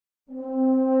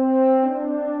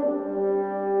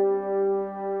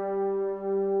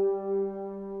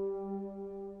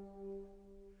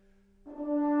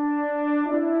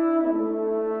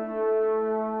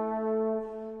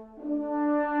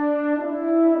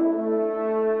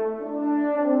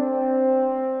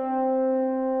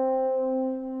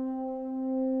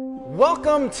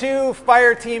Welcome to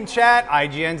Fire Team Chat,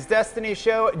 IGN's Destiny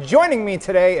show. Joining me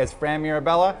today is Fran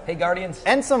Mirabella. Hey, Guardians.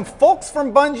 And some folks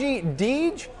from Bungie,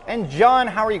 Deej and John.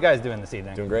 How are you guys doing this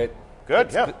evening? Doing great. Good,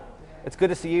 It's good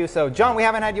to see you. So, John, we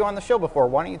haven't had you on the show before.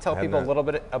 Why don't you tell people a little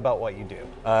bit about what you do?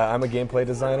 I'm a gameplay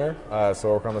designer, so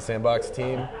I work on the Sandbox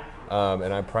team,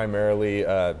 and I'm primarily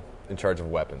in charge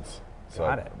of weapons. So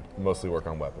Got it. I mostly work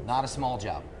on weapons. Not a small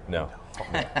job. No.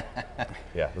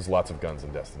 Yeah, there's lots of guns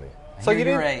in Destiny. So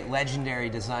you're a legendary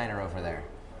designer over there.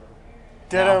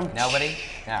 Nobody?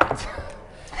 Yeah.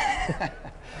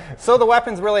 So the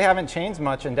weapons really haven't changed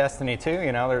much in Destiny 2,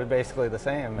 you know, they're basically the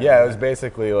same. Yeah, it was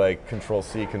basically like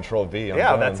Control-C, Control-V.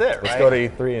 Yeah, that's it, Let's right? go to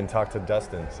E3 and talk to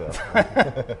Dustin. So.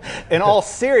 In all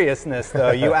seriousness,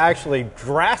 though, you actually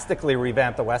drastically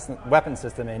revamped the weapon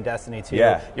system in Destiny 2.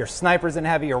 Yeah. Your snipers in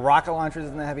heavy, your rocket launchers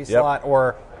in the heavy slot,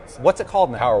 or what's it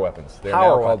called now? Power weapons. They're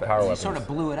Power now called weapons. power You weapons. sort of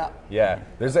blew it up. Yeah,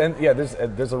 there's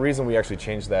a reason we actually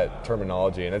changed that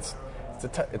terminology, and it's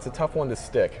a tough one to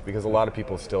stick because a lot of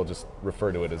people still just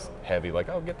refer to it as heavy, like,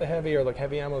 oh, get the heavy, or like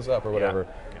heavy ammo's up or whatever.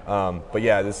 Yeah. But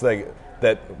yeah, it's like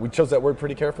that. We chose that word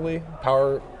pretty carefully.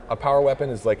 A power weapon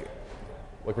is like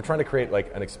we're trying to create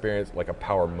like an experience, like a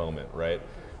power moment, right?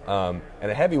 And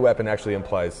a heavy weapon actually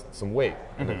implies some weight,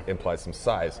 and it implies some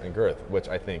size and girth, which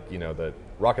I think, you know, the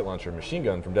rocket launcher machine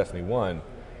gun from Destiny 1,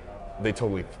 they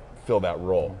totally fill that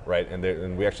role, right?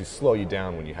 And we actually slow you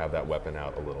down when you have that weapon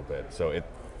out a little bit. So it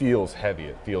feels heavy,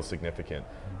 it feels significant.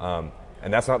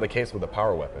 And that's not the case with a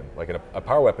power weapon. Like a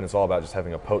power weapon is all about just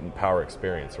having a potent power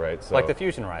experience, right? So, Like the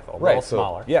fusion rifle, a right, little so,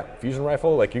 smaller. Yeah, fusion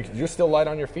rifle, like you're still light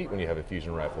on your feet when you have a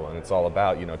fusion rifle, and it's all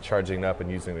about, you know, charging up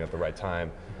and using it at the right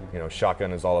time. You know,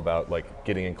 shotgun is all about like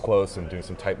getting in close and doing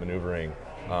some tight maneuvering.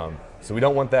 So we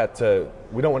don't want to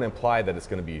imply that it's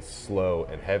going to be slow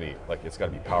and heavy. Like it's got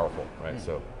to be powerful, right?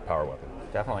 So power weapon.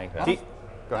 Definitely. Yeah.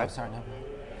 Go ahead. Sorry, no.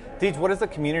 Deej, what has the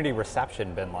community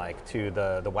reception been like to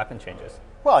the weapon changes?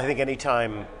 Well, I think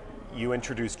anytime you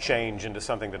introduce change into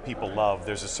something that people love,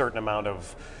 there's a certain amount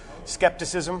of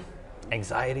skepticism,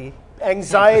 Anxiety?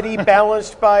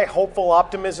 balanced by hopeful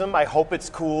optimism. I hope it's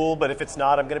cool, but if it's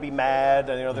not, I'm going to be mad.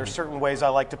 And, you know, there's certain ways I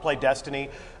like to play Destiny.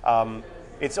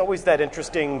 It's always that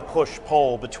interesting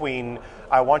push-pull between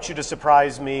I want you to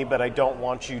surprise me, but I don't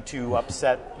want you to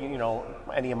upset, you know,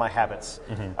 any of my habits.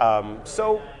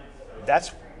 So that's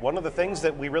one of the things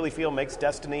that we really feel makes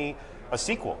Destiny a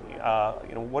sequel. You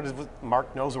know, what is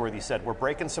Mark Noseworthy said? We're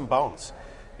breaking some bones.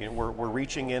 You know, we're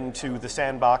reaching into the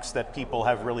sandbox that people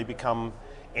have really become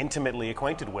intimately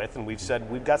acquainted with, and we've said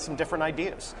we've got some different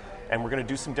ideas, and we're going to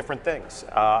do some different things.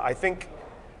 I think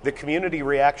the community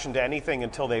reaction to anything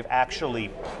until they've actually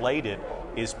played it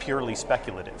is purely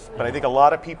speculative. But I think a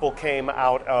lot of people came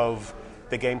out of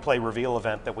the gameplay reveal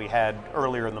event that we had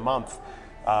earlier in the month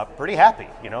pretty happy.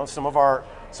 You know, some of our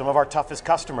toughest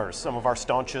customers, some of our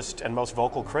staunchest and most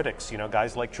vocal critics, you know,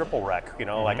 guys like Triple Wreck, you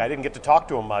know, like I didn't get to talk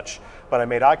to him much, but I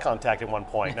made eye contact at one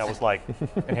point, and I was like,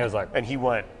 And he was like, and he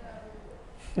went.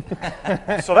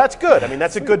 So that's good. I mean,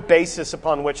 that's a good basis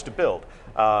upon which to build.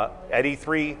 At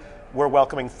E3, we're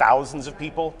welcoming thousands of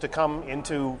people to come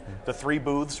into the 3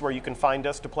 booths where you can find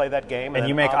us to play that game. and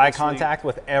you make eye obviously, contact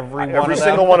with every one of them? Every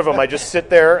single one of them. I just sit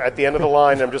there at the end of the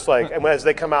line, and I'm just like, and as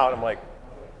they come out, I'm like,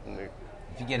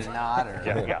 If you get a nod or...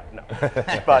 yeah. No.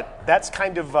 But that's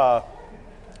kind of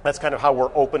how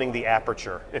we're opening the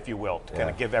aperture, if you will, to kind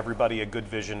of give everybody a good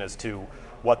vision as to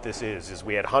what this is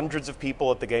we had hundreds of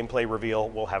people at the gameplay reveal,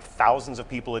 we'll have thousands of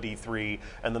people at E3,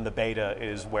 and then the beta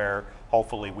is where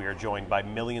hopefully we are joined by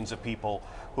millions of people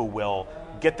who will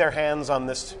get their hands on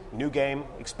this new game,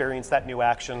 experience that new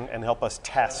action, and help us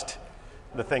test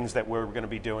the things that we're going to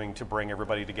be doing to bring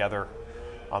everybody together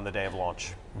on the day of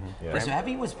launch. Yeah, so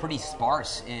heavy was pretty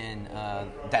sparse in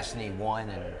Destiny 1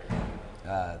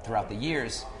 and throughout the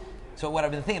years. So what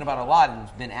I've been thinking about a lot and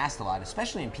been asked a lot,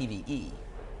 especially in PvE,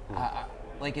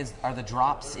 are the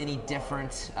drops any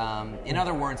different? In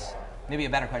other words, maybe a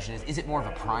better question is it more of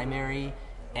a primary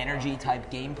energy type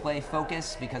gameplay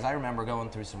focus? Because I remember going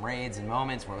through some raids and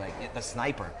moments where, like, the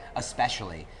sniper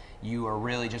especially, you are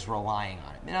really just relying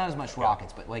on it. Not as much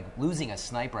rockets, but like losing a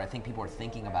sniper, I think people are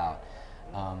thinking about,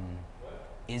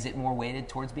 is it more weighted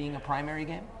towards being a primary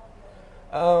game?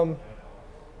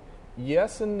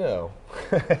 Yes and no.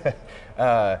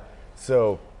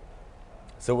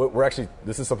 So we're actually,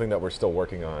 this is something that we're still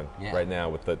working on right now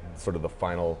with the sort of the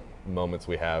final moments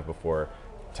we have before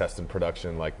test and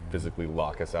production like physically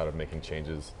lock us out of making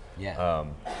changes. They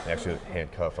actually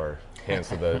handcuff our hands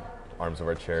to the arms of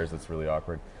our chairs. That's really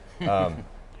awkward.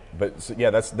 But so,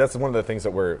 yeah, that's one of the things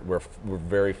that we're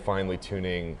very finely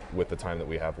tuning with the time that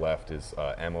we have left is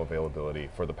ammo availability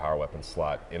for the power weapon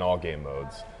slot in all game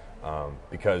modes.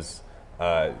 because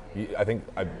I think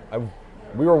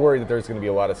we were worried that there's going to be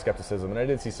a lot of skepticism, and I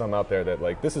did see some out there that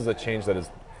like this is a change that is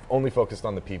only focused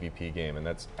on the PvP game, and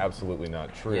that's absolutely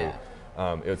not true. Yeah.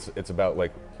 It's about,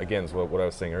 like, again, what I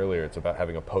was saying earlier, it's about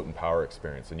having a potent power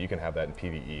experience, and you can have that in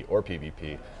PvE or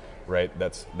PvP, right?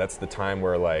 That's the time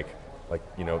where, like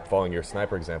following your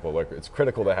sniper example, like, it's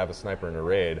critical to have a sniper in a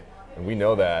raid, and we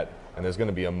know that, and there's going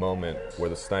to be a moment where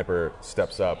the sniper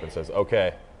steps up and says,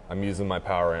 okay, I'm using my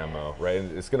power ammo, right?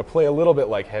 And it's going to play a little bit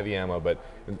like heavy ammo, but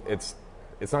it's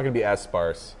not going to be as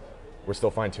sparse. We're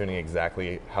still fine-tuning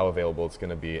exactly how available it's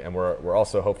going to be, and we're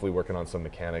also hopefully working on some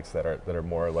mechanics that are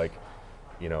more like,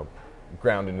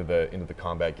 ground into the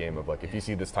combat game of, like, if you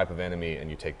see this type of enemy and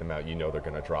you take them out, they're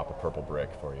going to drop a purple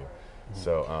brick for you.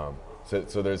 Mm-hmm.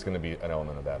 So there's going to be an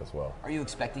element of that as well. Are you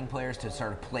expecting players to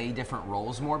sort of play different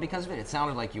roles more because of it? It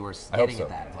sounded like you were I hope getting so. at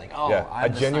that. Like, yeah, I'm I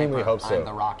genuinely the sniper, hope so. I'm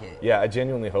the rocket. Yeah, I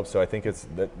genuinely hope so. I think it's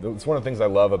one of the things I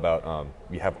love about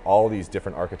we have all these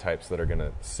different archetypes that are going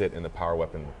to sit in the power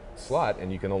weapon slot,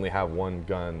 and you can only have one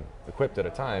gun equipped at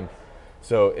a time.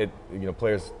 So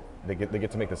players they get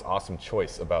to make this awesome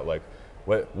choice about, like,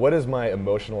 what is my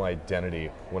emotional identity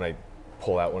when I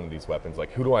pull out one of these weapons?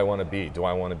 Like, who do I want to be? Do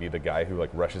I want to be the guy who, like,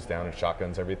 rushes down and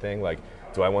shotguns everything? Like,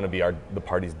 do I want to be the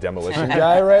party's demolition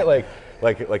guy, right?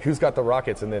 Like who's got the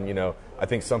rockets? And then, I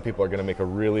think some people are going to make a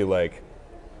really, like,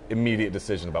 immediate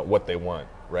decision about what they want,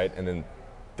 right? And then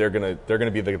they're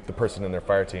gonna be the person in their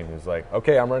fire team who's like,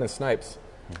 okay, I'm running snipes.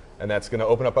 And that's going to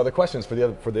open up other questions for the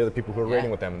other people who are raiding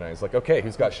with them tonight. It's like, okay,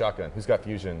 who's got shotgun? Who's got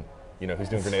fusion? Who's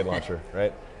doing grenade launcher,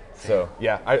 right? So,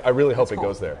 yeah, I really hope it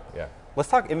goes there. Yeah. Let's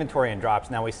talk inventory and drops.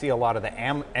 Now, we see a lot of the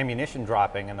ammunition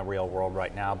dropping in the real world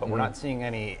right now, but we're not seeing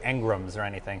any engrams or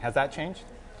anything. Has that changed?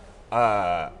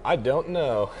 I don't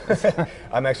know.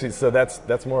 I'm actually, so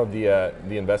that's more of the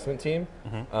investment team.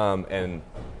 And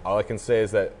all I can say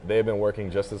is that they've been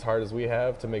working just as hard as we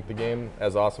have to make the game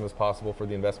as awesome as possible for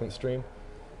the investment stream.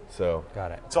 So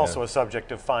got it. It's also a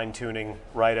subject of fine-tuning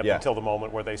right up until the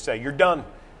moment where they say, you're done.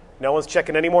 No one's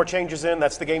checking any more changes in.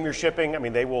 That's the game you're shipping. I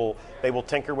mean, they will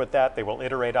tinker with that. They will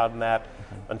iterate on that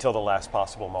until the last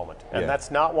possible moment. And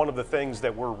that's not one of the things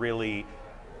that we're really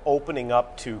opening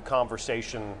up to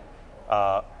conversation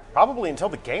probably until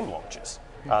the game launches.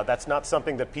 That's not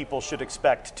something that people should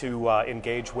expect to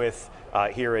engage with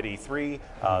here at E3.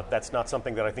 That's not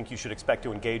something that I think you should expect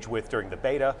to engage with during the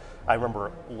beta. I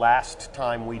remember last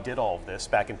time we did all of this,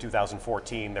 back in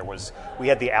 2014, we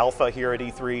had the alpha here at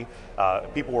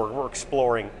E3. People were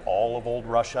exploring all of old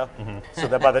Russia, so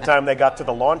that by the time they got to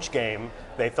the launch game,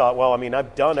 they thought, well, I mean,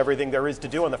 I've done everything there is to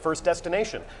do on the first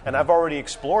destination, and I've already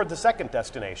explored the second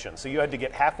destination. So you had to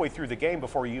get halfway through the game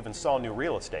before you even saw new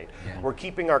real estate. We're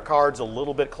keeping our cards a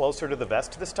little bit closer to the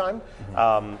vest this time,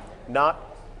 not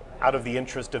out of the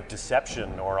interest of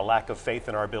deception or a lack of faith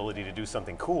in our ability to do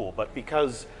something cool, but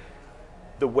because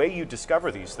the way you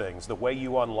discover these things, the way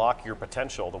you unlock your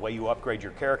potential, the way you upgrade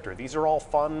your character, these are all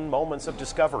fun moments of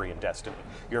discovery in Destiny.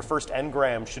 Your first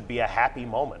engram should be a happy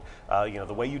moment.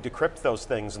 The way you decrypt those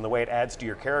things and the way it adds to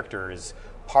your character is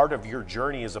part of your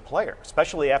journey as a player,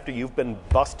 especially after you've been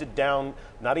busted down,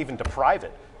 not even to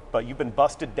private, but you've been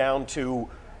busted down to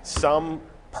some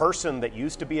person that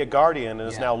used to be a guardian and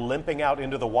is now limping out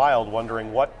into the wild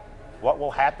wondering what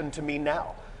will happen to me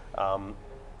now.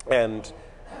 And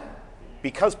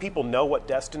because people know what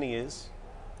Destiny is,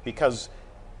 because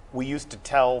we used to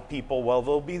tell people, well,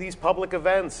 there'll be these public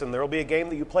events and there'll be a game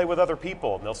that you play with other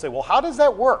people. And they'll say, well, how does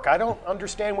that work? I don't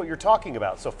understand what you're talking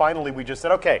about. So finally we just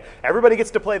said, okay, everybody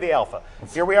gets to play the alpha.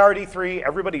 Here we are at E3,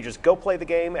 everybody just go play the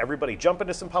game, everybody jump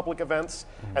into some public events.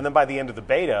 And then by the end of the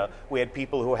beta, we had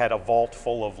people who had a vault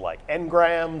full of, like,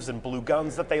 engrams and blue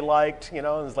guns that they liked, and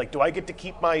it's like, do I get to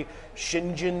keep my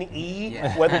Shinjin E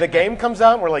when the game comes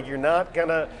out? And we're like, you're not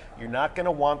gonna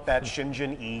want that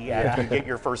Shinjin E after you get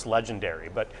your first legendary.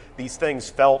 But these things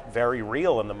felt very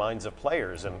real in the minds of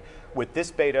players. And with this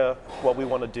beta, what we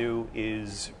want to do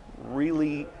is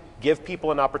really give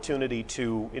people an opportunity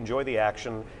to enjoy the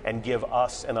action and give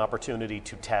us an opportunity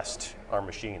to test our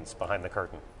machines behind the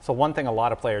curtain. So one thing a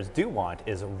lot of players do want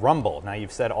is Rumble. Now,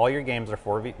 you've said all your game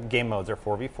modes are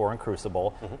 4v4 in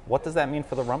Crucible. What does that mean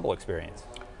for the Rumble experience?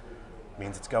 It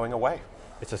means it's going away.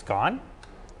 It's just gone?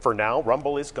 For now,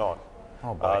 Rumble is gone.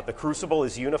 Oh, boy. The Crucible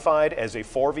is unified as a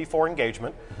 4v4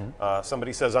 engagement.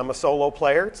 Somebody says, I'm a solo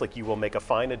player. It's like, you will make a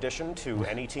fine addition to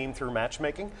any team through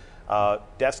matchmaking.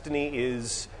 Destiny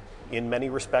is, in many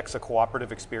respects, a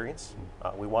cooperative experience.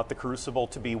 We want the Crucible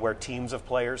to be where teams of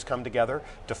players come together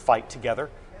to fight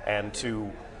together and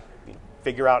to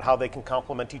figure out how they can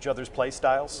complement each other's play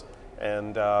styles.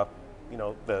 And the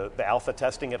alpha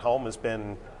testing at home has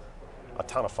been a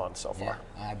ton of fun so far.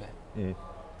 Yeah, I bet.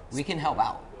 We can help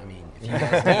out. I mean, if you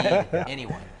guys need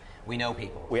anyone, we know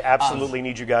people. We absolutely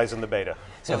need you guys in the beta.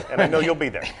 And I know you'll be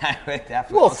there. I would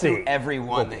definitely We'll go through see. every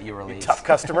one that you release. Tough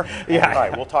customer? Yeah. All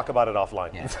right, we'll talk about it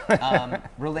offline. Yeah.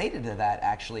 Related to that,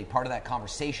 actually, part of that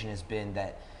conversation has been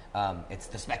that it's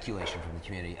the speculation from the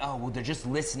community. Oh, well, they're just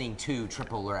listening to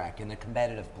Triple Rec and the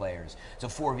competitive players, so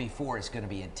 4v4 is going to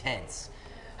be intense.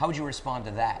 How would you respond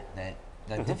to that? That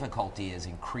the difficulty is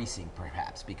increasing,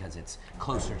 perhaps, because it's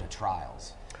closer to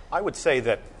trials? I would say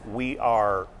that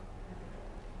there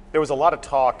was a lot of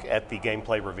talk at the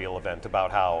gameplay reveal event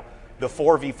about how the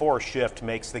 4v4 shift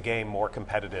makes the game more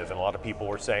competitive, and a lot of people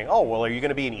were saying, oh, well, are you going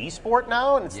to be an esport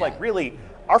now? And it's like, really,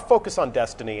 our focus on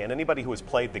Destiny, and anybody who has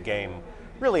played the game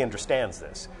really understands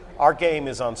this. Our game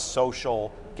is on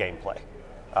social gameplay.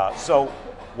 So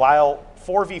while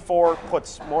 4v4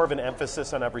 puts more of an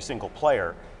emphasis on every single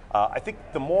player, I think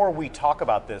the more we talk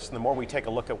about this and the more we take a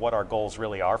look at what our goals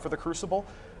really are for the Crucible,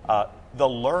 the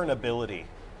learnability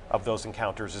of those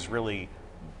encounters is really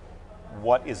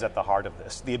what is at the heart of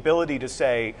this. The ability to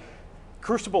say,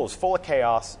 Crucible is full of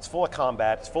chaos, it's full of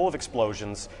combat, it's full of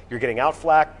explosions, you're getting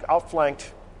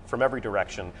outflanked from every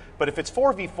direction. But if it's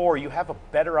 4v4, you have a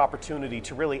better opportunity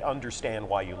to really understand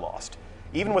why you lost.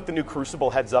 Even with the new Crucible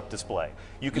heads-up display,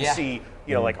 you can see,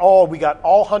 like, oh, we got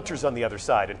all hunters on the other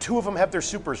side, and 2 of them have their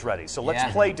supers ready, so let's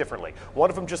play differently. 1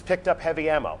 of them just picked up heavy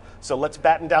ammo, so let's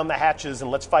batten down the hatches and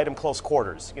let's fight them close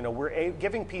quarters. We're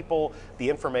giving people the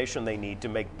information they need to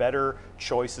make better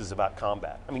choices about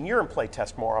combat. I mean, you're in play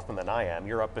test more often than I am.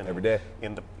 You're up in every day,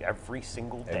 every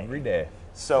single day. Every day.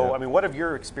 So, I mean, what have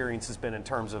your experiences been in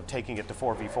terms of taking it to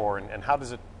 4v4,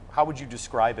 and how would you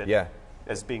describe it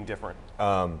as being different?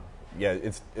 Yeah,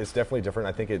 it's definitely different.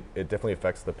 I think it definitely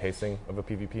affects the pacing of a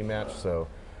PvP match. So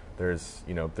there's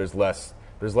less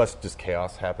just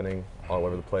chaos happening all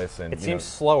over the place, and it seems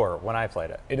slower when I played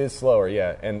it. It is slower,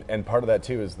 yeah, and part of that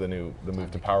too is the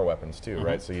move to power weapons too,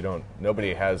 right? So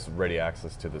nobody has ready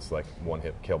access to this like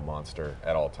one-hit kill monster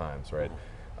at all times, right?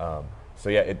 So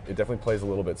yeah, it definitely plays a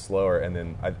little bit slower, and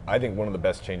then I think one of the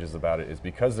best changes about it is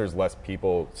because there's less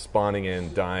people spawning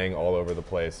in, dying all over the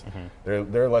place.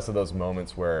 There are less of those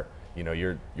moments where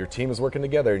your team is working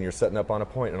together and you're setting up on a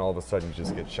point, and all of a sudden you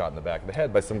just get shot in the back of the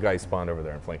head by some guy who spawned over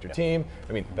there and flanked your team.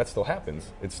 I mean, that still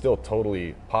happens. It's still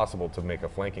totally possible to make a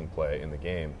flanking play in the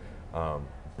game,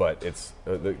 but it's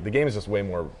the game is just way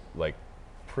more like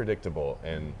predictable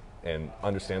and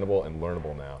understandable and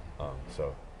learnable now.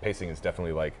 So pacing is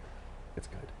definitely like. It's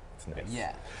good. It's nice.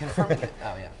 Yeah. Confirming it.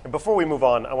 Oh, yeah. And before we move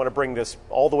on, I want to bring this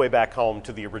all the way back home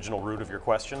to the original root of your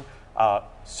question.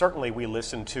 Certainly, we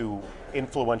listen to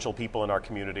influential people in our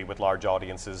community with large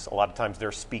audiences. A lot of times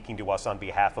they're speaking to us on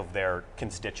behalf of their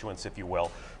constituents, if you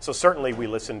will. So certainly we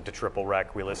listen to Triple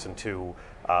Rec. We listen to,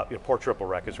 poor Triple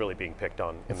Rec is really being picked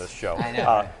on in this show. I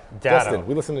know. Destin.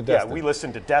 We listen to Destin. Yeah, we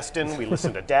listen to Destin. We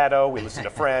listen to Dado. We listen to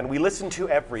Fran. We listen to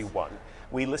everyone.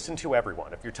 We listen to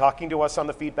everyone. If you're talking to us on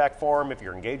the feedback forum, if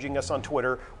you're engaging us on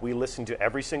Twitter, we listen to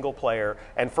every single player.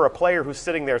 And for a player who's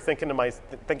sitting there thinking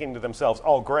to themselves,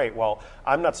 oh, great, well,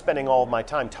 I'm not spending all of my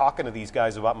time talking to these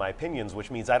guys about my opinions, which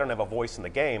means I don't have a voice in the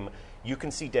game, you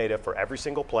can see data for every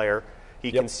single player.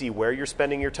 He can see where you're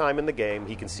spending your time in the game.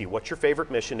 He can see what your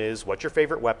favorite mission is, what your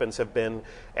favorite weapons have been.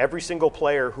 Every single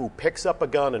player who picks up a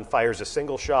gun and fires a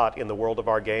single shot in the world of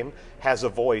our game has a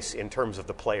voice in terms of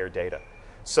the player data.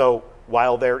 So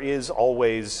while there is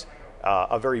always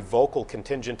a very vocal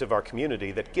contingent of our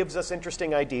community that gives us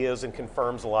interesting ideas and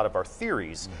confirms a lot of our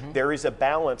theories, there is a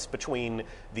balance between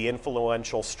the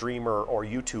influential streamer or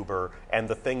YouTuber and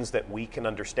the things that we can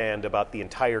understand about the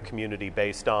entire community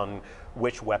based on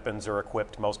which weapons are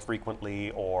equipped most frequently,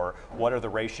 or what are the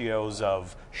ratios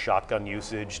of shotgun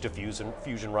usage to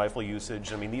fusion rifle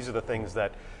usage. I mean, these are the things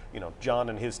that John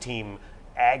and his team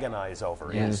agonize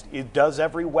over. Does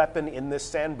every weapon in this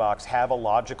sandbox have a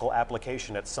logical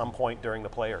application at some point during the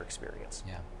player experience?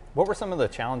 Yeah. What were some of the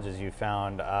challenges you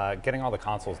found getting all the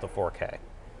consoles to 4K?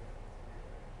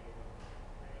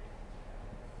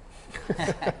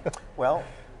 Well,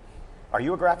 are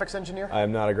you a graphics engineer? I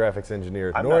am not a graphics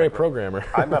engineer, nor a programmer.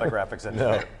 I'm not a graphics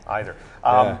engineer either.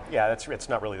 It's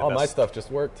not really the best. All my stuff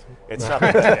just worked. It's not.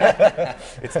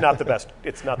 It's not the best.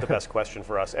 It's not the best question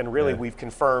for us. And really, we've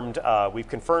confirmed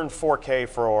 4K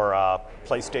for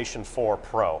PlayStation 4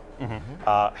 Pro.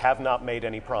 Have not made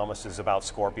any promises about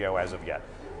Scorpio as of yet.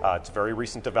 It's a very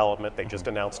recent development. They just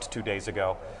announced 2 days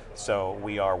ago. So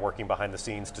we are working behind the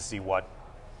scenes to see what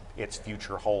its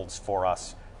future holds for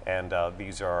us. And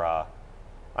these are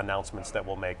announcements that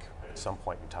we'll make at some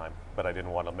point in time, but I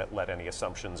didn't want to let any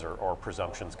assumptions or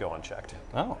presumptions go unchecked.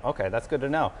 Oh, okay, that's good to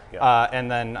know. Yeah.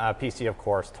 And then PC, of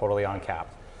course, totally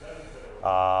uncapped.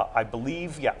 I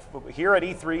believe, yeah, here at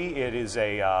E3 it is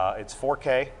it's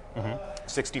 4K,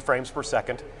 60 frames per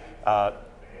second.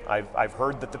 I've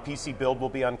heard that the PC build will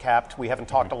be uncapped. We haven't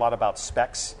talked a lot about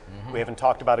specs. We haven't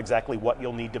talked about exactly what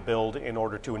you'll need to build in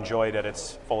order to enjoy it at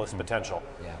its fullest potential.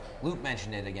 Yeah, Luke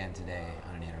mentioned it again today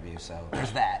on an interview, so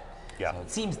there's that. Yeah. So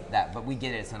it seems that, but we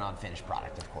get it, it's an unfinished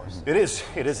product, of course. It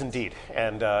is indeed.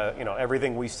 And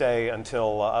everything we say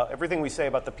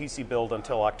about the PC build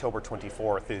until October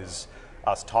 24th is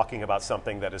us talking about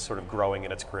something that is sort of growing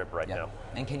in its grip right now.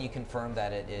 And can you confirm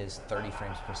that it is 30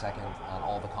 frames per second on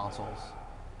all the consoles?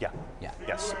 Yeah. Yeah.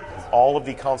 Yes. All of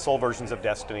the console versions of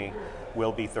Destiny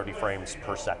will be 30 frames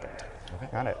per second.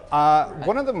 Got it.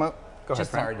 One of the go ahead,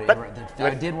 Just Frank. sorry,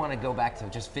 I did want to go back to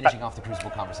just finishing off the Crucible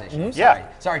conversation. Yeah.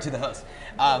 Sorry to the host.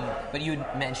 But you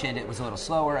had mentioned it was a little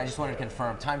slower. I just wanted to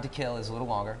confirm time to kill is a little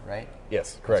longer, right?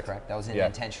 Yes, That's correct. correct. That was an Yeah.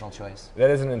 intentional choice.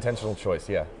 That is an intentional choice,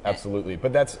 yeah, absolutely.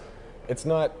 But it's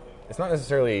not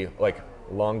necessarily like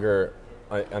longer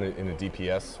in a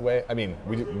DPS way. I mean,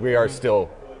 we are still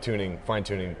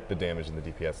fine-tuning the damage in the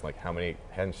DPS, like how many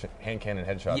hand cannon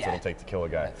headshots it'll take to kill a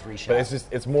guy. Yeah, 3 but shots.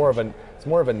 it's more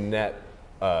of a net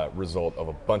result of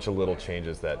a bunch of little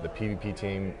changes that the PvP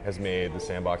team has made, the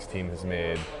Sandbox team has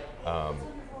made.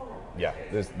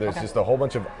 There's just a whole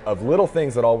bunch of little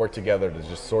things that all work together to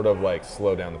just sort of like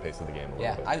slow down the pace of the game a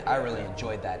little bit. I really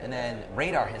enjoyed that. And then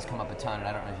radar has come up a ton, and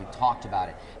I don't know if you've talked about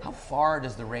it. How far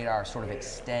does the radar sort of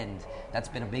extend? That's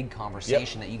been a big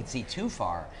conversation that you can see too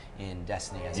far in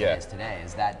Destiny as it is today.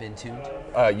 Has that been tuned?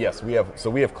 Yes, we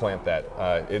have clamped that.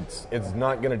 It's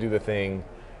not going to do the thing.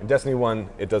 In Destiny 1,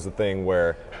 it does the thing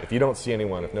where if you don't see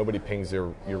anyone, if nobody pings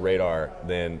your radar,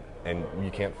 and you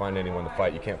can't find anyone to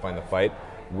fight, you can't find the fight,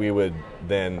 we would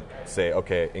then say,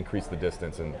 okay, increase the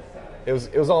distance. And it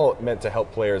was all meant to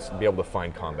help players be able to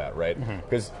find combat, right?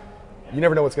 Because you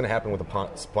never know what's going to happen with a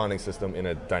spawning system in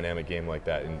a dynamic game like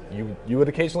that. And you would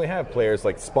occasionally have players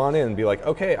like spawn in and be like,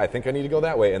 okay, I think I need to go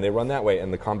that way, and they run that way,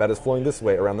 and the combat is flowing this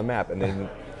way around the map, and then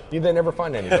you then never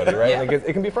find anybody, right? Yeah. Like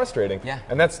it can be frustrating. Yeah.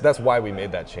 And that's why we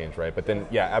made that change, right? But then,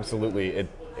 yeah, absolutely, it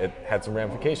had some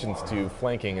ramifications to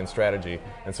flanking and strategy.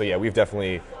 And so, yeah, we've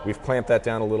clamped that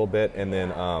down a little bit. And then,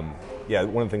 one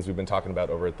of the things we've been talking about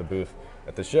over at the booth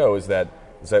at the show is that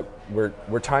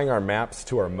we're tying our maps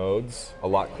to our modes a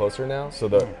lot closer now. So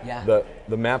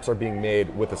the maps are being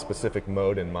made with a specific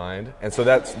mode in mind. And so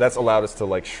that's allowed us to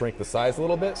like shrink the size a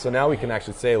little bit. So now we can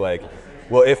actually say like,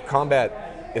 well, if combat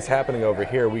is happening over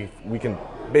here, we can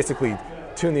basically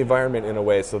tune the environment in a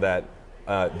way so that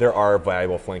there are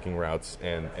viable flanking routes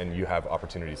and you have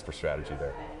opportunities for strategy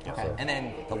there. Okay. And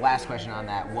then the last question on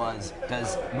that was,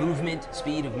 does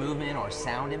speed of movement or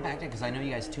sound impact it? Because I know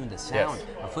you guys tuned the sound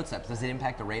of footsteps. Does it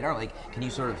impact the radar? Like, can you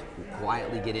sort of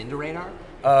quietly get into radar?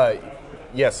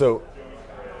 So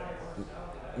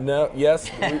no, yes,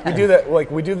 we do that.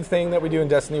 Like we do the thing that we do in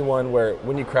Destiny 1 where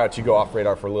when you crouch, you go off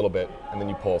radar for a little bit and then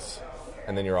you pulse.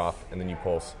 And then you're off, and then you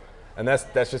pulse, and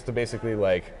that's just to basically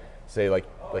like say like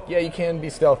yeah, you can be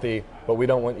stealthy, but we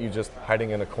don't want you just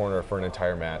hiding in a corner for an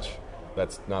entire match.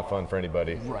 That's not fun for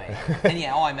anybody. Right. And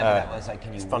all I meant by that was like,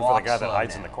 can you It's fun walk for the guy that slow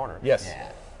hides now? in the corner. Yes.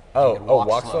 Yeah.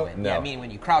 Walk slow? in. No. Yeah, I mean when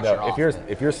you crouch, No, you're off.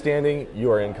 if you're standing,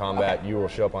 you are in combat. Okay. You will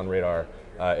show up on radar.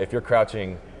 If you're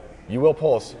crouching, you will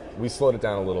pulse. We slowed it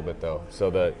down a little bit though, so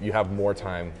that you have more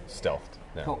time stealthed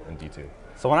now in D2.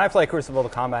 So when I play Crucible, the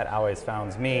combat always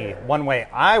founds me. One way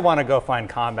I want to go find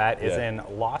combat is in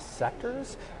Lost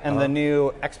Sectors and the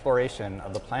new exploration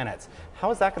of the planets. How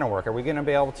is that going to work? Are we going to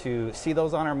be able to see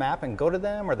those on our map and go to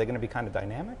them? Are they going to be kind of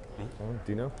dynamic?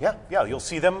 Do you know? Yeah, you'll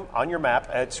see them on your map.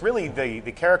 It's really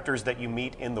the characters that you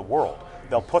meet in the world.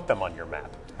 They'll put them on your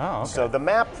map. Oh, okay. So the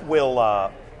map will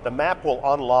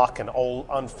unlock and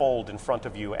unfold in front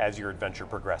of you as your adventure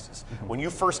progresses. When you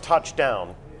first touch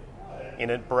down in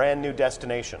a brand new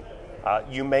destination,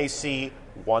 you may see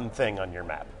one thing on your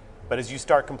map. But as you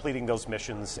start completing those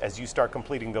missions, as you start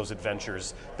completing those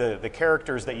adventures, the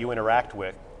characters that you interact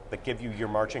with, that give you your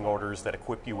marching orders, that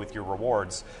equip you with your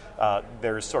rewards,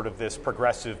 there's sort of this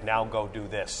progressive, now go do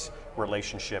this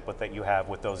relationship that you have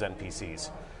with those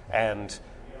NPCs. And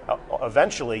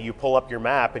eventually you pull up your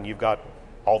map and you've got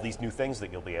all these new things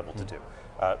that you'll be able to do.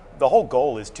 The whole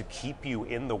goal is to keep you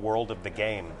in the world of the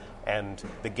game, and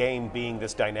the game being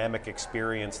this dynamic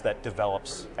experience that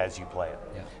develops as you play it.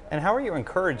 Yeah. And how are you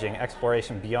encouraging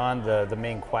exploration beyond the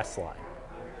main quest line?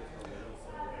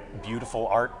 Beautiful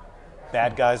art,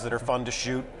 bad guys that are fun to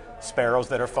shoot, sparrows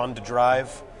that are fun to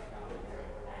drive.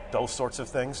 those sorts of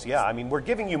things. Yeah, I mean, we're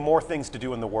giving you more things to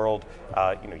do in the world.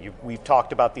 We've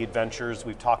talked about the adventures,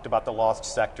 we've talked about the lost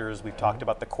sectors, we've talked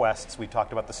about the quests, we've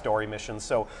talked about the story missions.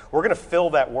 So we're going to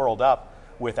fill that world up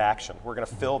with action. We're going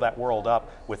to fill that world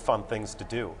up with fun things to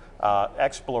do.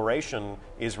 Exploration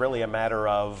is really a matter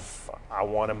of, I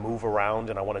want to move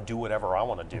around and I want to do whatever I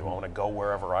want to do. I want to go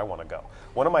wherever I want to go.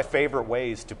 One of my favorite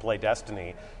ways to play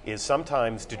Destiny is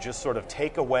sometimes to just sort of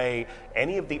take away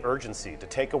any of the urgency, to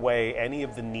take away any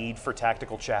of the need for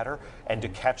tactical chatter, and to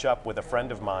catch up with a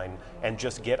friend of mine and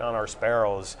just get on our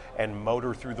Sparrows and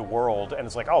motor through the world. And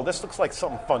it's like, oh, this looks like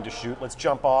something fun to shoot. Let's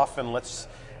jump off and let's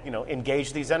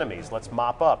engage these enemies. Let's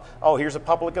mop up. Oh, here's a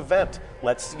public event.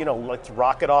 Let's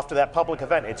rocket off to that public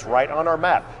event. It's right on our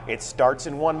map. It starts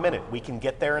in 1 minute. We can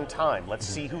get there in time. Let's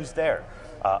see who's there.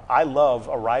 I love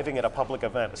arriving at a public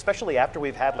event, especially after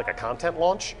we've had like a content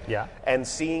launch, and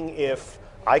seeing if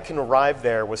I can arrive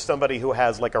there with somebody who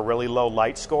has like a really low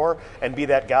light score and be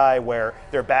that guy where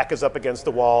their back is up against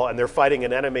the wall and they're fighting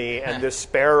an enemy and this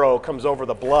Sparrow comes over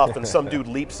the bluff and some dude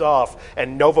leaps off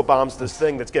and Nova bombs this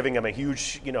thing that's giving him a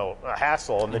huge, a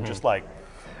hassle, and then just like,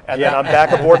 and then I'm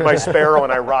back aboard my Sparrow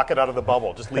and I rocket out of the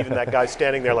bubble, just leaving that guy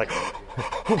standing there like,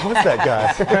 who was that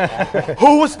guy?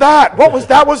 Who was that? What was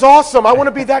that? Was awesome. I want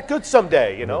to be that good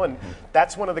someday, and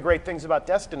that's one of the great things about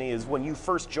Destiny is when you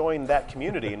first join that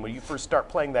community and when you first start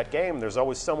playing that game, there's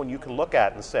always someone you can look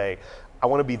at and say, I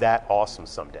want to be that awesome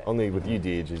someday. Only with you,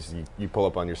 Deej, is you pull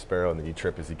up on your Sparrow and then you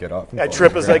trip as you get off. I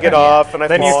trip as I get off, and I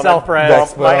then fall you self-res.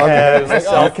 bump my head. I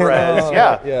self-res.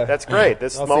 Yeah, that's great.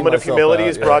 This moment of humility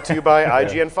is brought to you by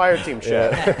IGN Fireteam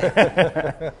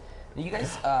Chat. You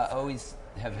guys always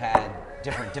have had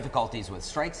different difficulties with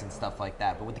strikes and stuff like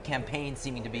that, but with the campaign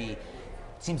seems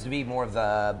to be more of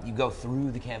the, you go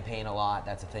through the campaign a lot,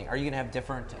 that's a thing. Are you going to have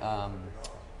different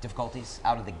difficulties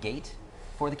out of the gate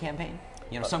for the campaign?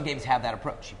 Some games have that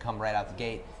approach. You come right out the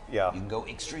gate, you can go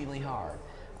extremely hard.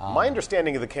 My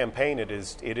understanding of the campaign, it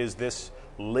is this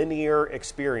linear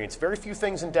experience. Very few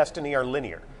things in Destiny are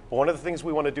linear. But one of the things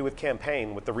we want to do with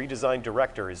campaign, with the redesigned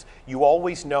director, is you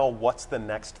always know what's the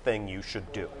next thing you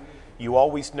should do. You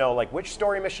always know, like, which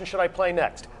story mission should I play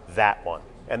next? That one.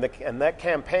 And that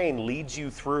campaign leads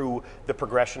you through the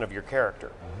progression of your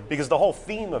character. Because the whole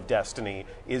theme of Destiny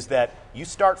is that you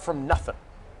start from nothing.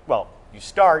 Well, you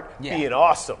start being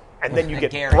awesome, and then you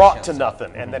get Gary brought to shows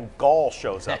nothing, and then Gaul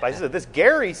shows up. I said, this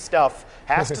Gary stuff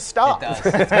has to stop. It does.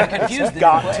 It's going to confuse It's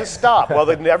got to stop. Well,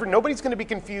 nobody's going to be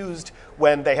confused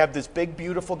when they have this big,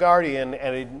 beautiful Guardian,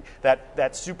 and that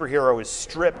superhero is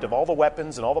stripped of all the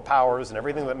weapons and all the powers and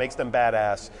everything that makes them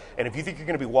badass. And if you think you're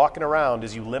going to be walking around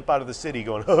as you limp out of the city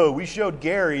going, oh, we showed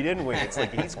Gary, didn't we? It's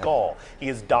like, he's Gaul. He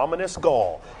is Dominus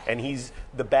Gaul, and he's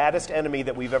the baddest enemy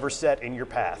that we've ever set in your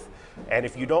path. And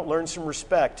if you don't learn some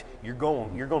respect, you're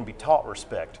going to be taught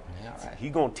respect. Right.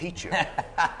 He's going to teach you.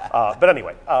 But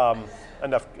anyway,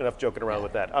 enough joking around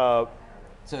with that.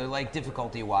 So, like,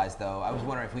 difficulty-wise, though, I was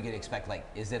wondering if we could expect, like,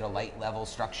 is it a light level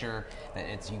structure that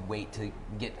it's you wait to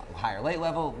get higher light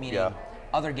level? Meaning,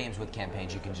 other games with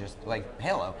campaigns, you can just, like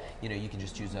Halo, you can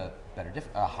just choose a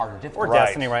harder difficulty. Or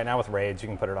Destiny right now with raids, you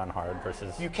can put it on hard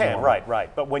versus. You can,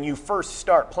 right. But when you first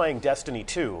start playing Destiny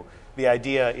 2, the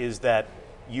idea is that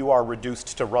you are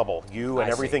reduced to rubble. You and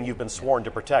everything you've been sworn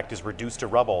to protect is reduced to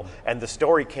rubble. And the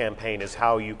story campaign is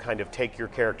how you kind of take your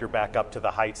character back up to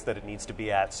the heights that it needs to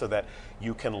be at so that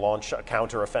you can launch a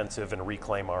counteroffensive and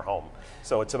reclaim our home.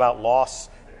 So it's about loss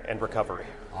and recovery.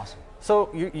 Awesome.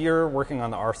 So you're working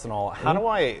on the arsenal. How do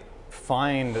I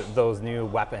find those new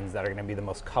weapons that are going to be the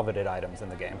most coveted items in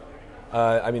the game?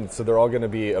 So they're all going to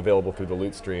be available through the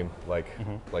loot stream, like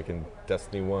in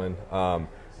Destiny 1.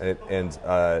 And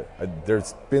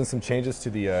there's been some changes to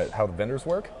the how the vendors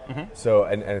work. So,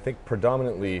 and I think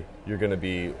predominantly you're going to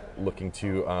be looking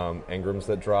to engrams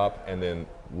that drop, and then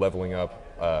leveling up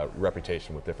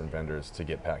reputation with different vendors to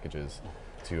get packages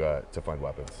to find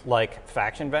weapons. Like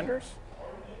faction vendors?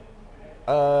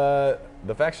 The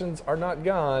factions are not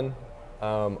gone.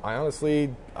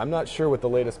 I'm not sure what the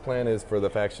latest plan is for the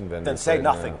faction vendors. Then say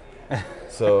nothing.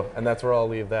 So, and that's where I'll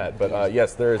leave that. But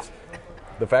yes,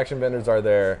 the faction vendors are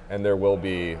there, and there will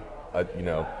be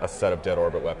a set of Dead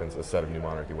Orbit weapons, a set of New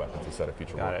Monarchy weapons, a set of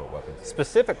Future Warcraft weapons.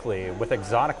 Specifically, with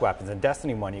exotic weapons, in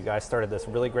Destiny 1, you guys started this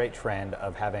really great trend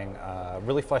of having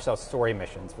really fleshed out story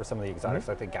missions for some of the exotics,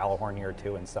 like the Galahorn Year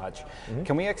 2 and such.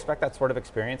 Can we expect that sort of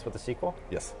experience with the sequel?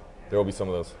 Yes, there will be some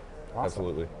of those. Awesome.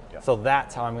 Absolutely. Yep. So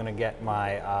that's how I'm going to get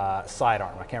my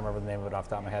sidearm. I can't remember the name of it off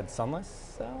the top of my head.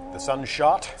 Sunless? The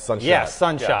Sunshot? Sunshot. Yeah,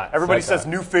 Sunshot. Everybody says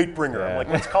new Fatebringer. Yeah. I'm like,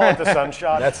 let's call it the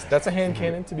Sunshot. That's a hand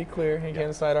cannon, to be clear. Hand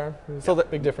cannon sidearm. So the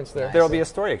big difference there. There will be a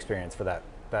story experience for that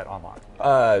unlock.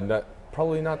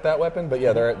 probably not that weapon, but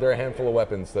yeah, there are a handful of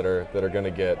weapons that are going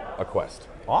to get a quest.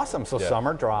 Awesome. So Yeah. some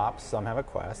are drops, some have a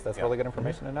quest. That's really good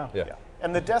information to know. Yeah.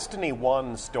 And the Destiny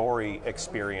 1 story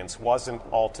experience wasn't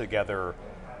altogether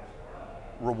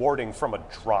rewarding from a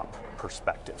drop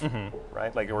perspective,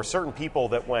 right? Like there were certain people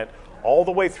that went all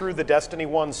the way through the Destiny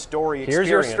 1 story Here's experience.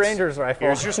 your stranger's rifle.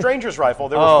 Here's your stranger's rifle.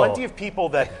 There was Oh. plenty of people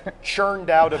that churned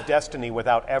out of Destiny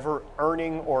without ever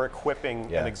earning or equipping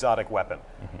Yeah. an exotic weapon.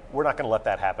 We're not going to let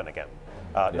that happen again.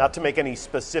 Not to make any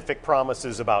specific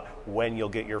promises about when you'll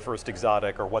get your first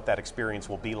exotic or what that experience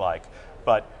will be like,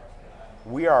 but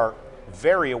we are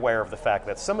very aware of the fact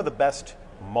that some of the best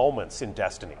moments in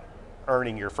Destiny,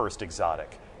 earning your first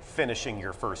exotic, finishing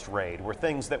your first raid, were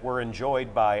things that were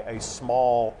enjoyed by a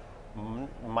small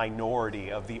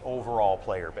minority of the overall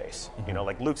player base. You know,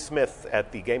 like Luke Smith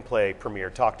at the gameplay premiere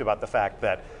talked about the fact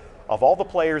that of all the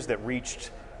players that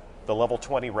reached the level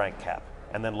 20 rank cap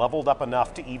and then leveled up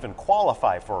enough to even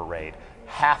qualify for a raid,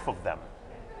 half of them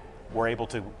were able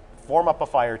to form up a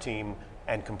fire team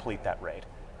and complete that raid.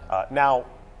 Now,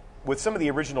 with some of the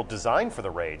original design for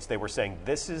the raids, they were saying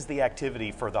this is the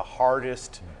activity for the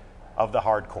hardest of the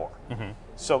hardcore.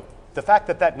 So the fact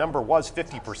that that number was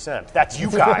 50%, that's you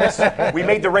guys. We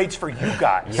made the raids for you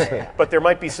guys. But there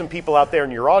might be some people out there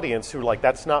in your audience who are like,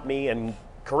 that's not me, and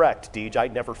correct, Deej, I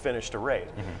never finished a raid.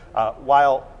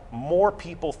 While more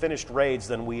people finished raids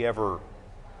than we ever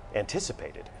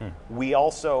anticipated, we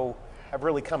also have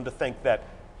really come to think that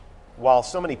while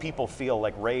so many people feel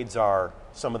like raids are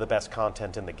some of the best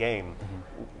content in the game,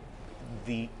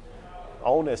 the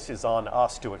onus is on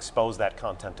us to expose that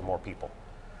content to more people,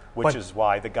 which is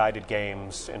why the guided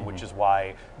games and which is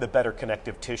why the better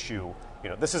connective tissue. You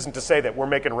know, this isn't to say that we're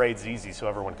making raids easy so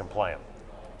everyone can play them.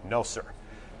 No, sir.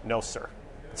 No, sir.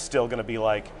 It's still going to be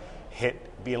like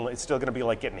it's still going to be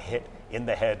like getting hit in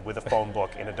the head with a phone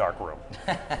book in a dark room.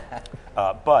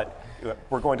 But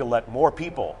we're going to let more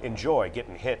people enjoy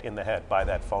getting hit in the head by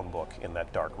that phone book in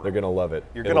that dark room. They're going to love it.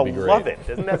 You're It'll going be to great. love it.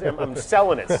 Isn't that, I'm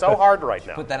selling it so hard right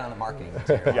now. Put that on the marketing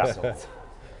material. Yeah. So-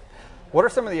 What are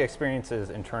some of the experiences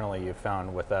internally you've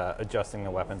found with adjusting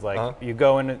the weapons? Like you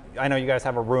go in, I know you guys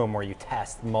have a room where you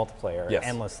test multiplayer Yes.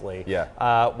 endlessly.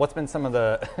 Yeah. What's been some of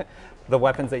the the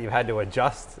weapons that you've had to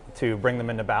adjust to bring them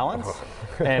into balance?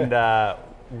 And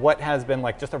what has been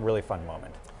like just a really fun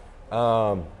moment?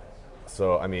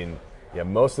 So, I mean, yeah,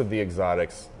 most of the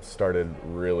exotics started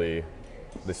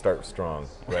they start strong,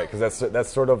 right? Because that's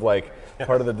sort of like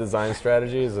part of the design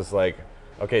strategy is just like,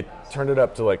 okay, turn it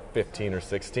up to like 15 or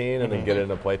 16 and then get it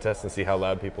in a playtest and see how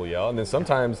loud people yell. And then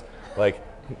sometimes, like,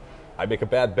 I make a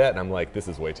bad bet and I'm like, this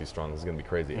is way too strong, this is going to be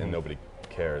crazy, and nobody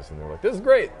cares. And they're like, this is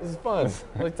great, this is fun,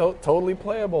 like totally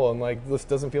playable, and like this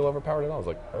doesn't feel overpowered at all. I was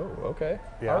like, oh, okay,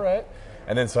 all right.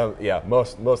 And then some,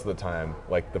 most of the time,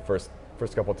 like the first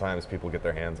couple of times people get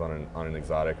their hands on an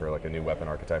exotic or like a new weapon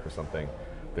archetype or something,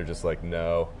 they're just like,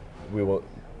 no, we will.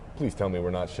 Please tell me we're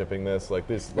not shipping this. Like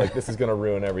this is going to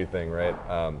ruin everything, right?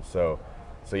 So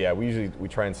yeah, we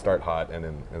try and start hot and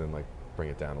then like bring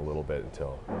it down a little bit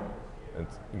and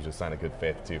you just sign a good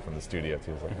faith too from the studio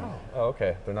too. It's like, oh,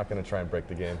 okay, they're not going to try and break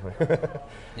the game.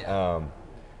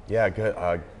 Good.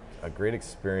 A great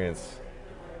experience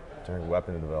during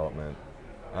weapon development.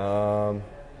 I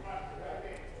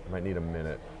might need a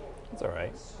minute. That's all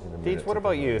right. minute Deej, what to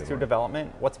about think you? of Through one.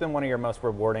 development, what's been one of your most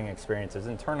rewarding experiences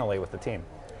internally with the team?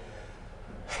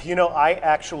 You know, I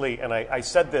actually, and I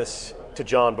said this to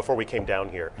John before we came down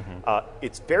here,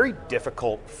 it's very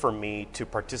difficult for me to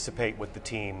participate with the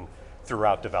team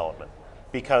throughout development.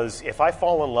 Because if I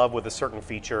fall in love with a certain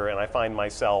feature and I find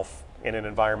myself in an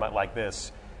environment like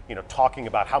this, you know, talking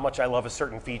about how much I love a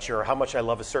certain feature or how much I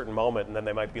love a certain moment, and then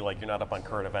they might be like, you're not up on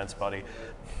current events, buddy.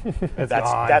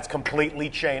 That's completely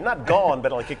changed. Not gone,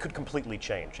 but like it could completely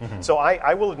change. So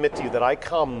I will admit to you that I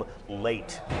come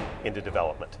late into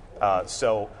development.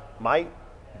 So my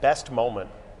best moment,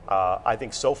 I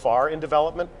think so far in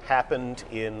development, happened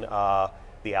in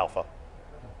the alpha.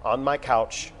 On my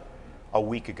couch a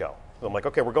week ago. So I'm like,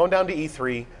 okay, we're going down to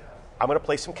E3. I'm going to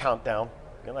play some Countdown.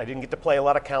 And I didn't get to play a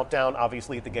lot of Countdown,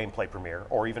 obviously, at the gameplay premiere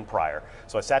or even prior.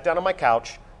 So I sat down on my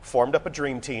couch, formed up a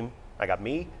dream team. I got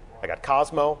me, I got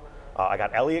Cosmo, I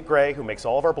got Elliot Gray, who makes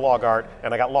all of our blog art,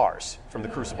 and I got Lars from the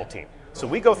Crucible team. So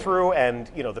we go through, and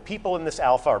you know, the people in this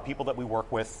alpha are people that we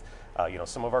work with, you know,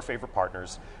 some of our favorite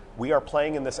partners. We are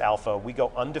playing in this alpha. We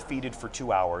go undefeated for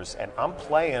 2 hours, and I'm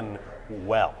playing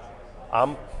well.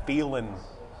 I'm feeling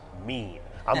mean.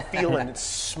 I'm feeling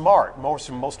smart, most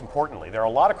importantly. There are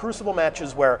a lot of Crucible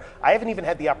matches where I haven't even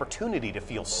had the opportunity to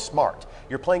feel smart.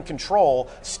 You're playing Control,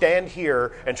 stand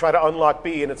here, and try to unlock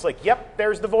B, and it's like, yep,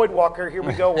 there's the Voidwalker, here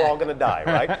we go, we're all going to die,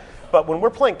 right? But when we're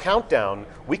playing Countdown,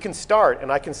 we can start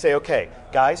and I can say, okay,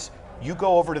 guys, you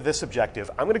go over to this objective.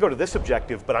 I'm going to go to this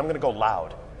objective, but I'm going to go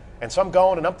loud. And so I'm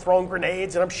going and I'm throwing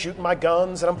grenades and I'm shooting my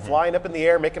guns and I'm flying up in the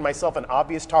air, making myself an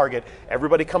obvious target.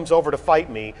 Everybody comes over to fight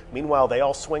me. Meanwhile, they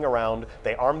all swing around.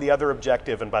 They arm the other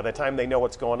objective. And by the time they know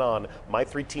what's going on, my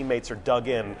 3 teammates are dug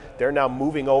in. They're now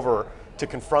moving over to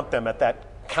confront them at that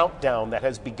countdown that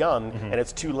has begun, and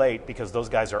it's too late because those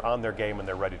guys are on their game and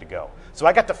they're ready to go. So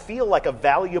I got to feel like a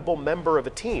valuable member of a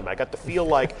team. I got to feel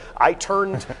like I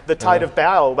turned the tide of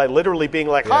battle by literally being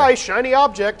like, "Hi, shiny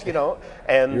object,"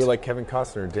 And you're like Kevin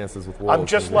Costner in Dances with Wolves. I'm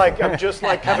just like Kevin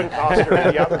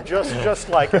Costner. Yeah, just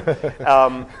like,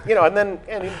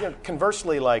 and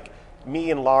conversely, like,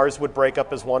 me and Lars would break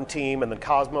up as one team, and then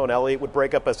Cosmo and Elliot would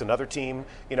break up as another team,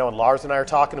 and Lars and I are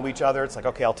talking to each other. It's like,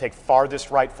 okay, I'll take farthest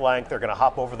right flank. They're going to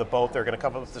hop over the boat. They're going to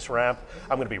come up this ramp.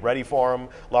 I'm going to be ready for them.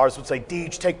 Lars would say,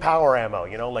 Deej, take power ammo.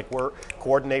 Like we're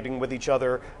coordinating with each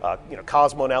other.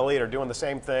 Cosmo and Elliot are doing the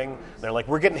same thing. And they're like,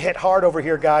 we're getting hit hard over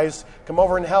here, guys. Come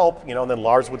over and help. And then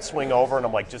Lars would swing over, and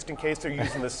I'm like, just in case they're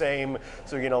using the same,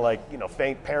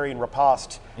 feint, parry, and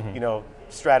riposte,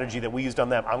 strategy that we used on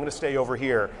them. I'm going to stay over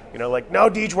here. Like, no,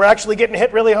 Deej, we're actually getting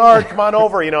hit really hard. Come on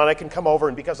over. And I can come over,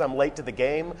 and because I'm late to the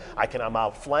game, I'm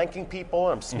out flanking people.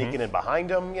 I'm sneaking in behind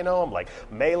them. I'm like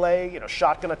melee,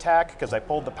 shotgun attack because I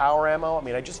pulled the power ammo.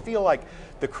 I just feel like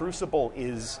the Crucible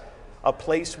is a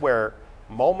place where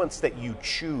moments that you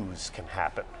choose can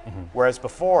happen. Whereas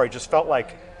before, I just felt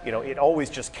like it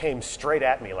always just came straight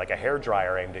at me like a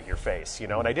hairdryer aimed at your face,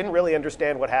 and I didn't really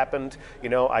understand what happened.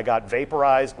 I got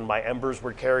vaporized and my embers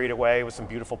were carried away with some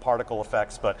beautiful particle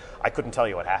effects, but I couldn't tell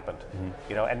you what happened.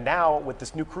 And now with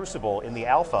this new Crucible in the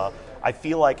alpha, I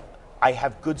feel like I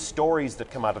have good stories that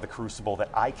come out of the Crucible that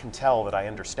I can tell that I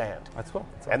understand. That's cool.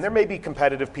 That's and awesome. there may be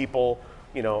competitive people,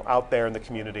 out there in the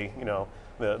community,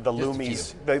 the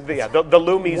Loomies, the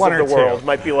Loomies One of or the two. world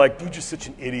might be like, you're just such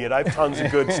an idiot. I have tons of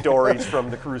good stories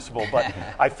from the Crucible, but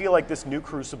I feel like this new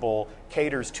Crucible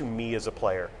caters to me as a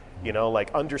player.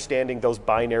 Like understanding those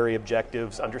binary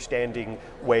objectives, understanding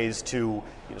ways to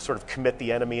sort of commit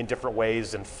the enemy in different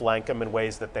ways and flank them in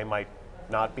ways that they might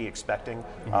not be expecting.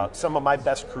 Some of my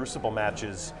best Crucible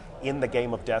matches in the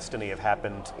game of Destiny have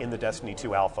happened in the Destiny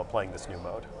 2 Alpha playing this new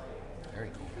mode. Very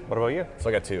cool. What about you? So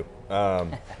I got 2.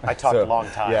 I talked a long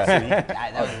time. Yeah.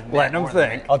 That was Letting them more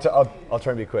than think. I'll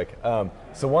try and be quick.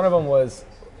 So one of them was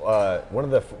one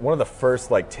of the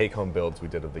first take-home builds we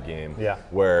did of the game. Yeah.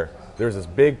 Where there was this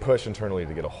big push internally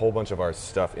to get a whole bunch of our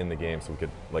stuff in the game, so we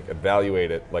could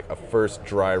evaluate it, a first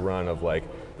dry run of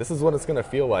this is what it's going to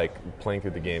feel like playing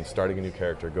through the game, starting a new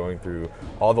character, going through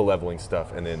all the leveling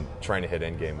stuff, and then trying to hit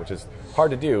endgame, which is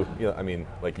hard to do.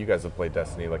 You guys have played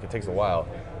Destiny. It takes a while.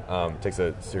 It takes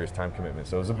a serious time commitment.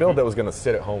 So it was a build that was going to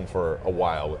sit at home for a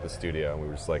while with the studio, and we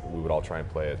were just we would all try and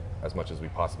play it as much as we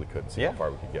possibly could and see how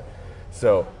far we could get.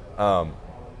 So I'm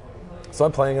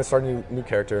playing and starting a new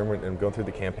character, and going through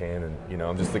the campaign, and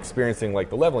I'm just experiencing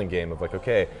the leveling game of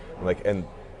okay, and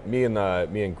me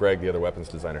and Greg, the other weapons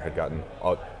designer, had gotten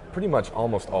pretty much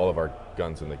almost all of our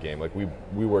guns in the game.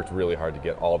 We worked really hard to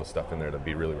get all the stuff in there to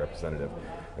be really representative.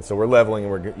 And so we're leveling,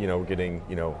 and we're getting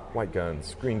white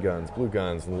guns, green guns, blue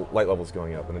guns, and light levels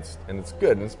going up, and it's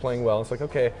good, and it's playing well. It's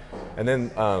okay. And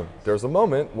then there was a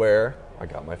moment where I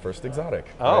got my first exotic,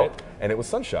 right? And it was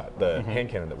Sunshot, the hand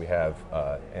cannon that we have,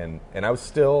 and I was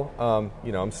still,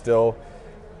 I'm still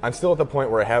at the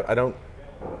point where I don't.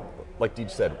 Like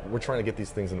Deej said, we're trying to get these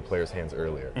things into players' hands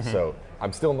earlier. So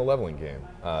I'm still in the leveling game.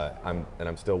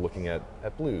 I'm still looking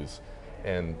at blues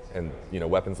and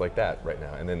weapons like that right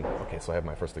now. And then so I have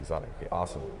my first exotic. Okay,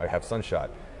 awesome. I have Sunshot.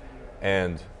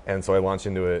 And so I launch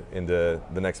into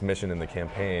the next mission in the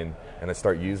campaign, and I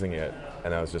start using it,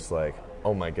 and I was just like,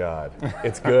 oh my God,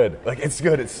 it's good. It's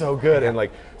good. It's so good. And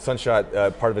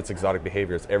Sunshot, part of its exotic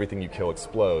behavior is everything you kill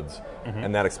explodes,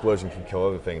 and that explosion can kill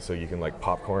other things. So you can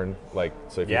popcorn.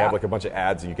 So if you have a bunch of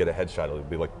ads and you get a headshot, it'll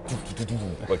be like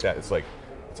that.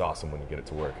 It's awesome when you get it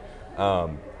to work.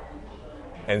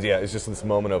 And yeah, it's just this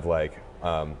moment of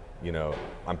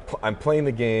I'm playing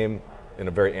the game in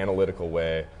a very analytical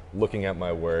way, looking at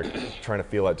my work, trying to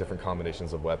feel out different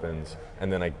combinations of weapons,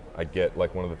 and then I get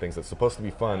one of the things that's supposed to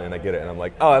be fun, and I get it, and I'm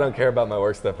like, oh, I don't care about my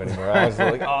work stuff anymore. I was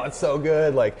oh, it's so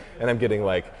good, and I'm getting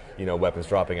weapons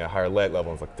dropping at higher light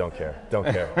level, and it's don't care.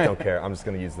 I'm just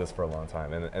going to use this for a long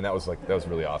time, and that was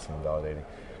really awesome and validating.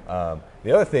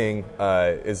 The other thing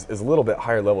is a little bit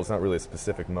higher level. It's not really a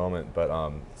specific moment, but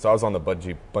so I was on the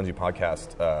Bungie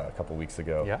podcast a couple weeks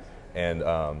ago, and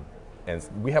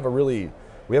we have a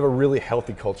really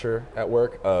healthy culture at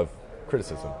work of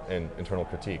criticism and internal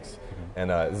critiques. And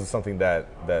this is something that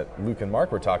Luke and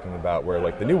Mark were talking about, where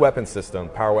like the new weapon system,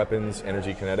 power weapons,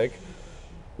 energy kinetic,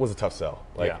 was a tough sell.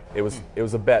 Like it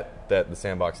was a bet that the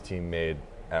Sandbox team made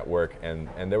at work,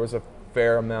 and there was a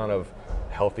fair amount of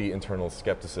healthy internal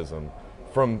skepticism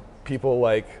from people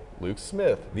like Luke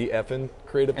Smith, the effing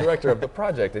creative director of the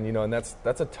project, and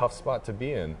that's a tough spot to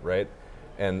be in, right?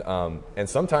 And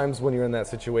sometimes when you're in that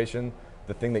situation,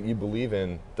 the thing that you believe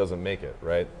in doesn't make it,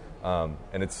 right?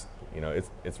 And it's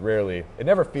rarely, it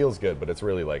never feels good, but it's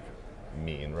really like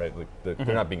mean, right? Like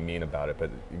they're not being mean about it, but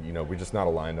we're just not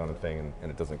aligned on a thing, and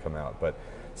it doesn't come out. But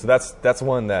so that's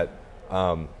one that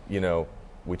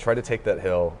we tried to take that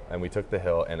hill, and we took the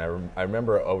hill. And I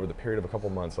remember over the period of a couple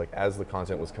months, like as the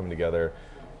content was coming together,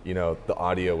 the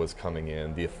audio was coming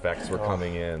in, the effects were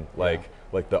coming in, like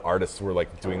the artists were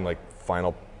like doing like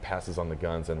final passes on the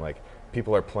guns, and like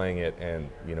people are playing it, and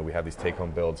we have these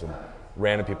take-home builds, and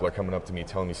random people are coming up to me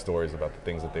telling me stories about the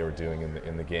things that they were doing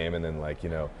in the game, and then like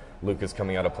Luke is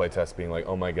coming out of playtest being like,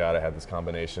 oh my god, I had this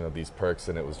combination of these perks,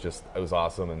 and it was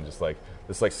awesome, and just like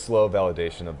this like slow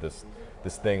validation of this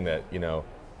thing that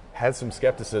had some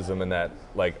skepticism, and that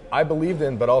like I believed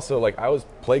in, but also like I was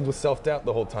plagued with self-doubt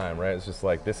the whole time, right? It's just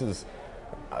like,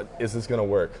 is this going to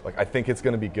work? Like I think it's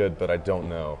going to be good, but I don't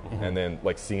know. And then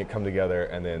like seeing it come together,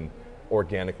 and then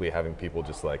organically having people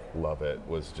just like love it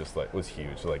was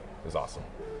huge. Like it was awesome.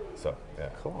 So yeah,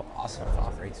 cool, awesome,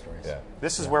 great stories. Yeah,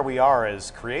 this is where we are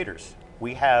as creators.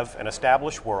 We have an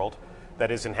established world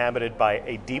that is inhabited by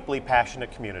a deeply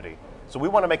passionate community. So we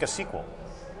want to make a sequel.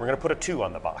 We're going to put a 2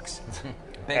 on the box,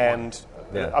 and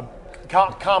a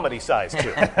comedy size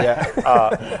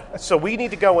 2. So we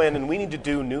need to go in and we need to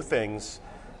do new things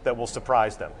that will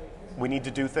surprise them. We need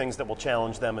to do things that will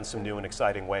challenge them in some new and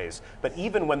exciting ways. But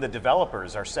even when the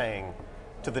developers are saying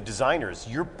to the designers,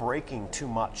 you're breaking too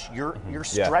much, you're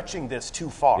stretching this too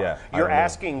far, you're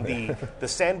asking the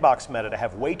sandbox meta to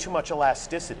have way too much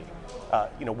elasticity.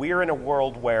 We're in a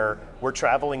world where we're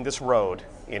traveling this road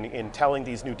in telling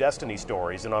these new Destiny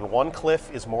stories, and on one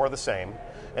cliff is more of the same,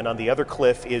 and on the other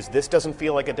cliff is this doesn't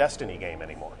feel like a Destiny game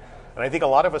anymore. And I think a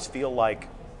lot of us feel like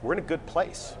we're in a good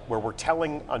place where we're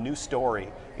telling a new story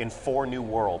in 4 new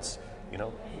worlds.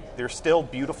 There's still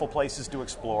beautiful places to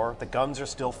explore. The guns are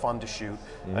still fun to shoot.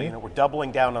 We're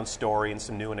doubling down on story in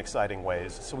some new and exciting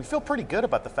ways. So we feel pretty good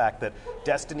about the fact that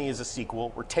Destiny is a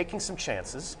sequel. We're taking some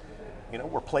chances.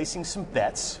 We're placing some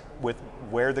bets with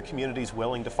where the community's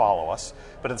willing to follow us.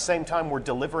 But at the same time, we're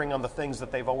delivering on the things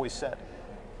that they've always said.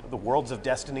 The worlds of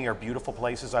Destiny are beautiful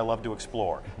places I love to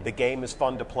explore. The game is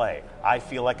fun to play. I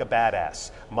feel like a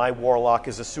badass. My warlock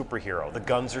is a superhero. The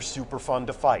guns are super fun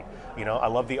to fight. I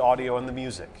love the audio and the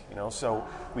music. So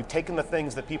we've taken the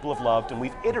things that people have loved and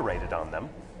we've iterated on them.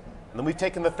 And then we've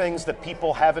taken the things that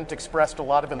people haven't expressed a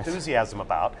lot of enthusiasm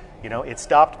about. It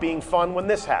stopped being fun when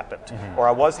this happened, or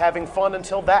I was having fun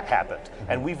until that happened.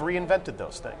 And we've reinvented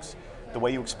those things. The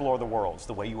way you explore the worlds,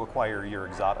 the way you acquire your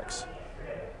exotics.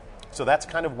 So that's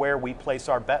kind of where we place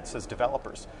our bets as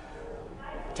developers.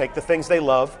 Take the things they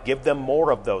love, give them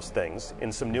more of those things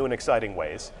in some new and exciting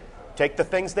ways. Take the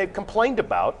things they've complained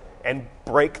about and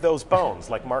break those bones,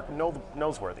 like Mark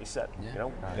Noseworthy said.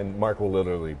 And Mark will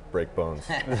literally break bones.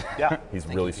 He's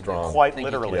really strong. Quite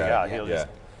literally, He'll just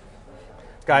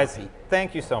Guys,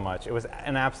 thank you so much. It was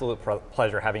an absolute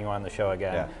pleasure having you on the show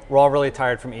again. We're all really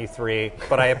tired from E3,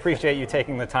 but I appreciate you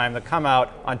taking the time to come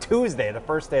out on Tuesday, the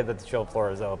first day that the show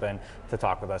floor is open, to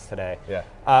talk with us today.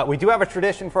 We do have a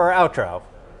tradition for our outro.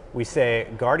 We say,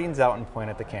 Guardians out and point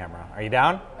at the camera. Are you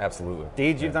down? Absolutely.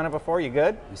 Deej, you've done it before. You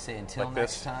good? We say until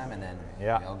next time, and then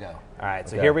we'll go. All right,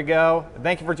 so here we go.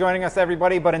 Thank you for joining us,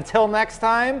 everybody. But until next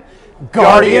time,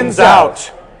 Guardians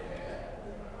out!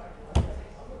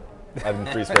 I didn't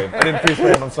freeze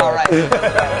frame. I'm sorry. All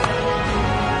right.